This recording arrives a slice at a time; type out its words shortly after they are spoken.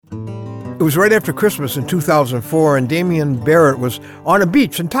It was right after Christmas in 2004, and Damien Barrett was on a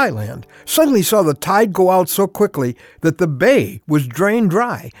beach in Thailand. Suddenly he saw the tide go out so quickly that the bay was drained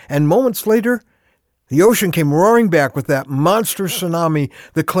dry, and moments later, the ocean came roaring back with that monster tsunami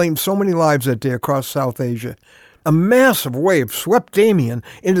that claimed so many lives that day across South Asia. A massive wave swept Damien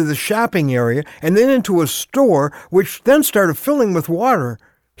into the shopping area and then into a store, which then started filling with water.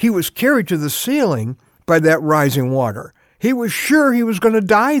 He was carried to the ceiling by that rising water. He was sure he was going to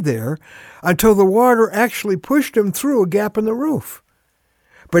die there until the water actually pushed him through a gap in the roof.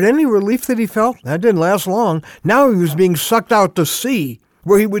 But any relief that he felt, that didn't last long. Now he was being sucked out to sea,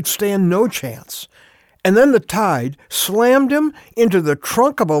 where he would stand no chance. And then the tide slammed him into the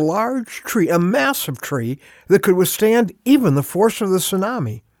trunk of a large tree, a massive tree that could withstand even the force of the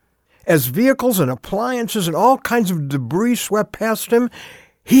tsunami. As vehicles and appliances and all kinds of debris swept past him,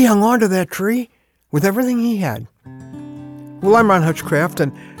 he hung onto that tree with everything he had. Well, I'm Ron Hutchcraft,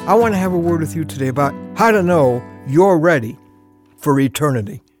 and I want to have a word with you today about how to know you're ready for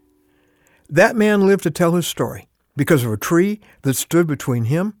eternity. That man lived to tell his story because of a tree that stood between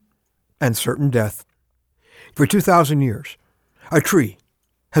him and certain death. For 2,000 years, a tree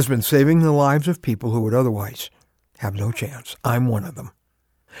has been saving the lives of people who would otherwise have no chance. I'm one of them.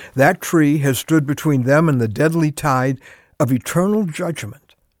 That tree has stood between them and the deadly tide of eternal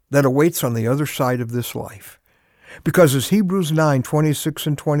judgment that awaits on the other side of this life. Because as Hebrews 9:26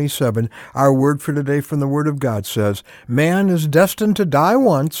 and 27, our word for today from the Word of God says, man is destined to die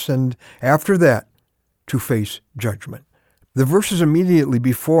once, and after that, to face judgment. The verses immediately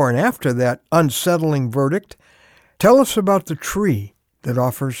before and after that unsettling verdict tell us about the tree that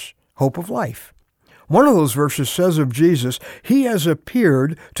offers hope of life. One of those verses says of Jesus, he has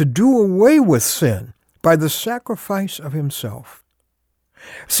appeared to do away with sin by the sacrifice of himself.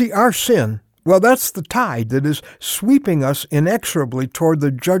 See, our sin, well, that's the tide that is sweeping us inexorably toward the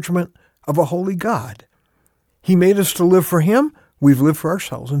judgment of a holy God. He made us to live for him. We've lived for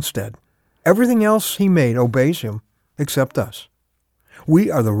ourselves instead. Everything else he made obeys him except us. We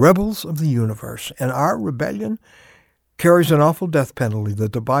are the rebels of the universe, and our rebellion carries an awful death penalty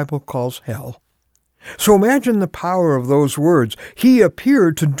that the Bible calls hell. So imagine the power of those words. He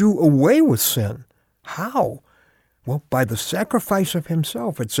appeared to do away with sin. How? Well, by the sacrifice of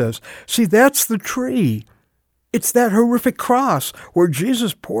himself, it says. See, that's the tree. It's that horrific cross where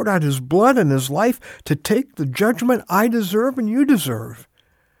Jesus poured out his blood and his life to take the judgment I deserve and you deserve.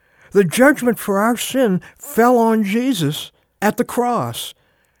 The judgment for our sin fell on Jesus at the cross.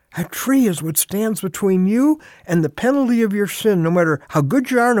 A tree is what stands between you and the penalty of your sin, no matter how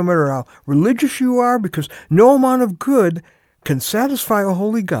good you are, no matter how religious you are, because no amount of good can satisfy a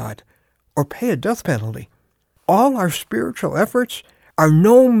holy God or pay a death penalty. All our spiritual efforts are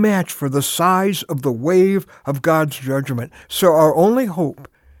no match for the size of the wave of God's judgment. So our only hope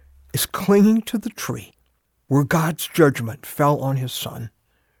is clinging to the tree where God's judgment fell on his Son.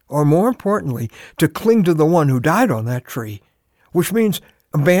 Or more importantly, to cling to the one who died on that tree, which means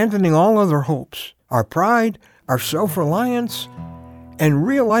abandoning all other hopes, our pride, our self-reliance, and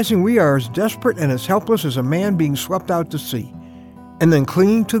realizing we are as desperate and as helpless as a man being swept out to sea. And then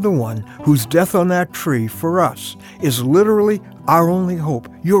clinging to the one whose death on that tree for us is literally our only hope,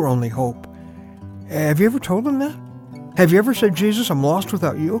 your only hope. Have you ever told him that? Have you ever said, Jesus, I'm lost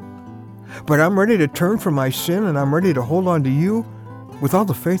without you, but I'm ready to turn from my sin and I'm ready to hold on to you with all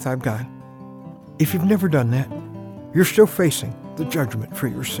the faith I've got? If you've never done that, you're still facing the judgment for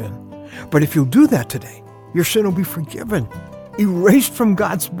your sin. But if you'll do that today, your sin will be forgiven, erased from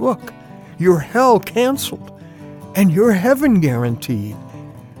God's book, your hell canceled, and your heaven guaranteed.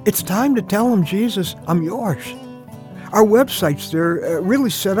 It's time to tell him, Jesus, I'm yours. Our websites, they're really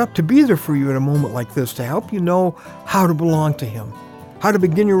set up to be there for you at a moment like this, to help you know how to belong to him, how to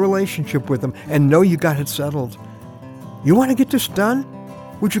begin your relationship with him, and know you got it settled. You want to get this done?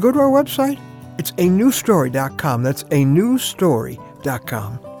 Would you go to our website? It's anewstory.com. That's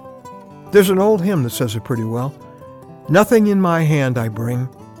anewstory.com. There's an old hymn that says it pretty well. Nothing in my hand I bring,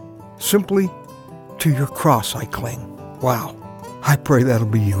 simply to your cross I cling. Wow. I pray that'll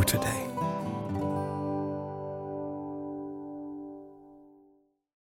be you today.